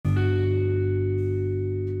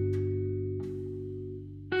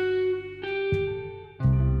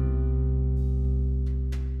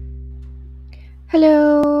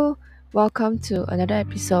Hello, welcome to another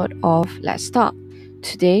episode of Let's Talk.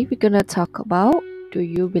 Today we're gonna talk about, do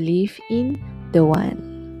you believe in the one?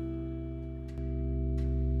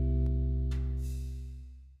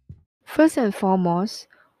 First and foremost,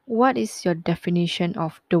 what is your definition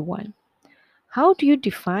of the one? How do you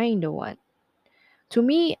define the one? To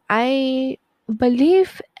me, I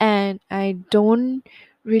believe and I don't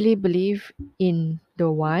really believe in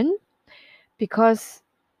the one because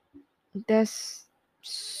there's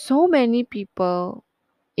so many people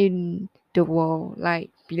in the world, like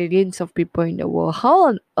billions of people in the world. How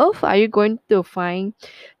on earth are you going to find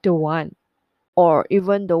the one, or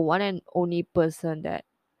even the one and only person that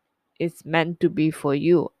is meant to be for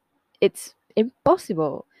you? It's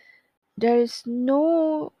impossible. There is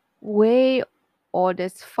no way, or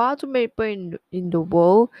there's far too many people in the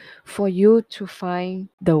world for you to find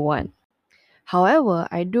the one. However,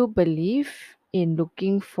 I do believe in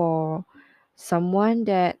looking for someone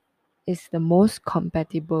that is the most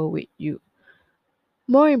compatible with you.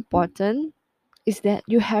 More important is that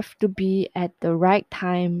you have to be at the right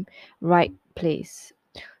time, right place.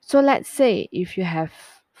 So let's say if you have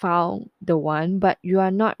found the one, but you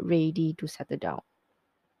are not ready to settle down,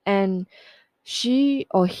 and she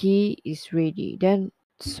or he is ready, then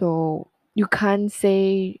so you can't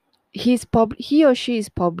say he or she is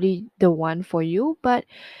probably the one for you. But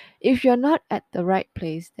if you're not at the right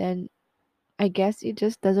place, then I guess it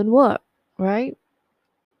just doesn't work, right?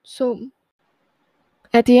 So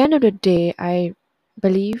at the end of the day, I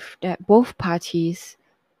believe that both parties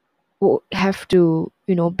would have to,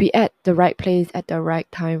 be at the right place at the right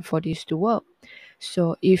time for this to work.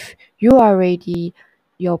 So if you are ready,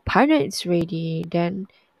 your partner is ready, then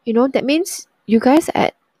that means you guys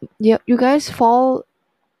fall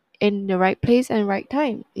in the right place and right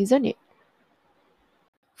time, isn't it?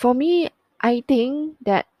 For me, I think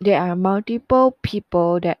that there are multiple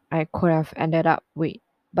people that I could have ended up with,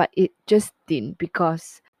 but it just didn't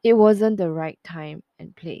because it wasn't the right time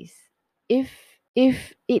and place. If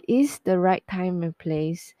it is the right time and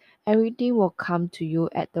place, everything will come to you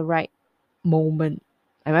at the right moment.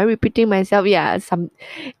 Am I repeating myself? Yeah, some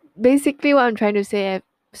basically what I'm trying to say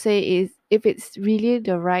is if it's really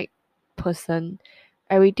the right person,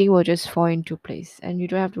 everything will just fall into place and you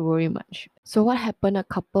don't have to worry much. So what happened a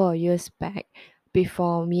couple of years back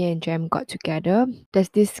before me and Jem got together, there's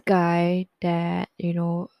this guy that,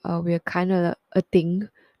 we're kind of a thing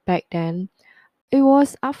back then. It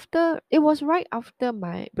was right after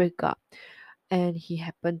my breakup, and he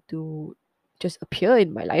happened to just appear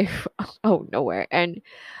in my life out of nowhere. And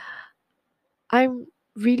I'm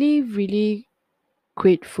really, really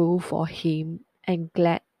grateful for him and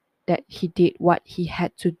glad that he did what he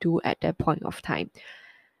had to do at that point of time.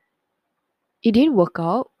 It didn't work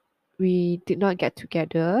out. We did not get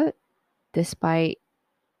together despite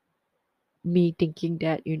me thinking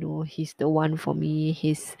that, he's the one for me.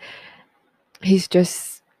 He's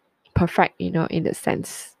just perfect, in the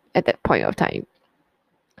sense at that point of time.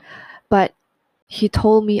 But he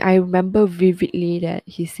told me, I remember vividly that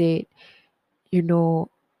he said, you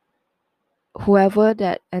know, whoever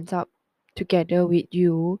that ends up together with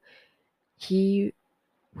you, he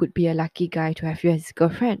would be a lucky guy to have you as his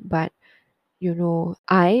girlfriend. But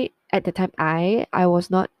I at the time I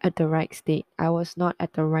was not at the right state. I was not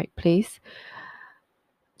at the right place.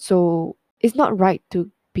 So it's not right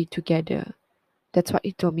to be together. That's what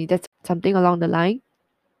he told me. That's something along the line.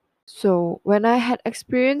 So when I had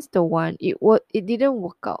experienced the one, it didn't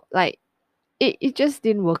work out. Like it just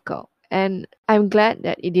didn't work out. And I'm glad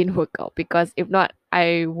that it didn't work out because if not,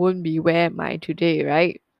 I wouldn't be where am I today,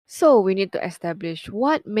 right? So we need to establish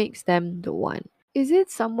what makes them the one. Is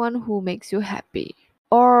it someone who makes you happy?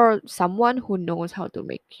 Or someone who knows how to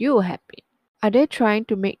make you happy? Are they trying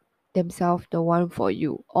to make themselves the one for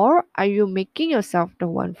you? Or are you making yourself the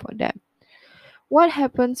one for them? What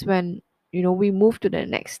happens when, we move to the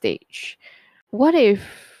next stage? What if,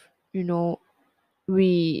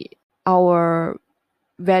 we our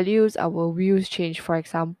values, our views change, for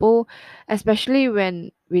example, especially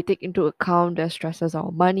when we take into account the stresses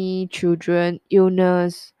of money, children,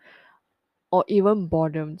 illness, or even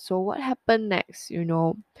boredom. So what happened next?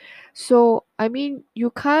 So I mean,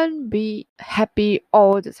 you can't be happy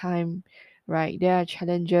all the time, right? There are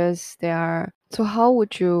challenges, so how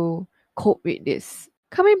would you cope with this?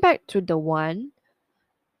 Coming back to the one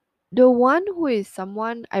who is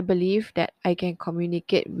someone I believe that I can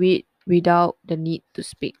communicate with without the need to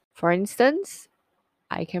speak. For instance,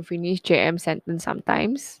 I can finish JM sentence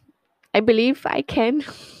sometimes. I believe I can.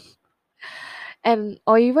 And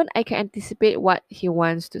or even I can anticipate what he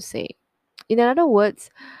wants to say. In other words,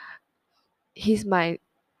 he's my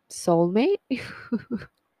soulmate.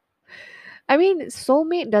 I mean,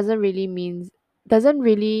 soulmate doesn't really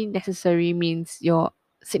necessarily means your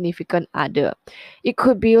significant other. It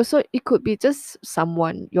could be just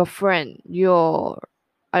someone, your friend, your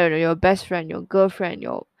I don't know, your best friend, your girlfriend,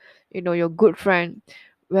 your good friend.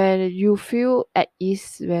 When you feel at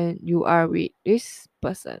ease when you are with this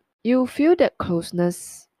person, you feel that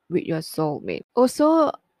closeness with your soulmate.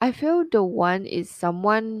 Also, I feel the one is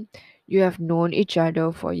someone you have known each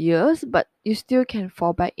other for years, but you still can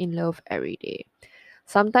fall back in love every day.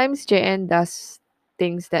 Sometimes JN does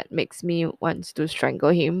things that makes me want to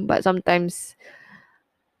strangle him, but sometimes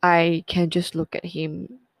I can just look at him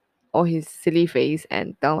or his silly face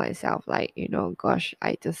and tell myself like, gosh,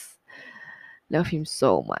 I just love him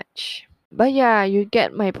so much. But yeah, you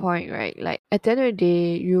get my point, right? Like at the end of the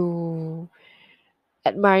day, you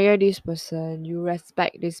admire this person, you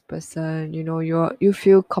respect this person, you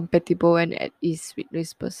feel compatible and at ease with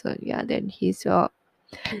this person. Yeah, then he's your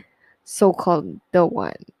so-called the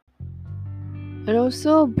one. And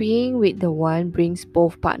also, being with the one brings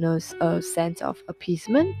both partners a sense of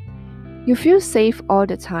appeasement. You feel safe all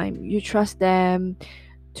the time. You trust them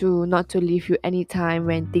to not to leave you anytime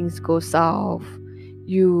when things go south.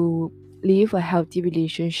 You live a healthy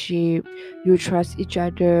relationship. You trust each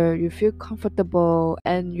other. You feel comfortable,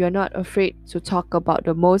 and you're not afraid to talk about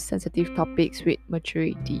the most sensitive topics with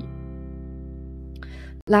maturity.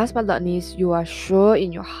 Last but not least, you are sure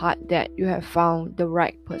in your heart that you have found the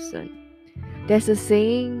right person. There's a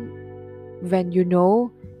saying, when you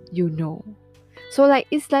know. So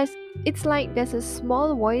it's like there's a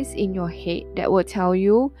small voice in your head that will tell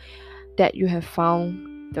you that you have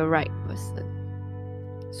found the right person.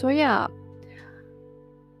 So yeah,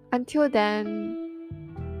 until then,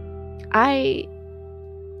 I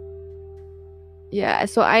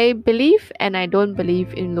so I believe and I don't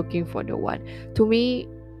believe in looking for the one. To me,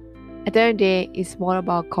 at the end of the day, it's more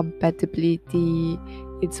about compatibility.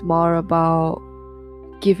 It's more about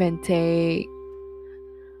give and take,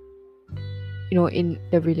 in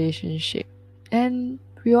the relationship. And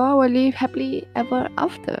we all will live happily ever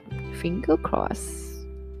after. Finger crossed.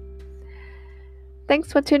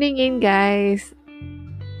 Thanks for tuning in, guys.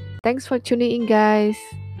 Thanks for tuning in, guys.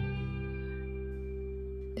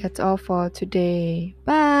 That's all for today.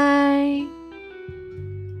 Bye.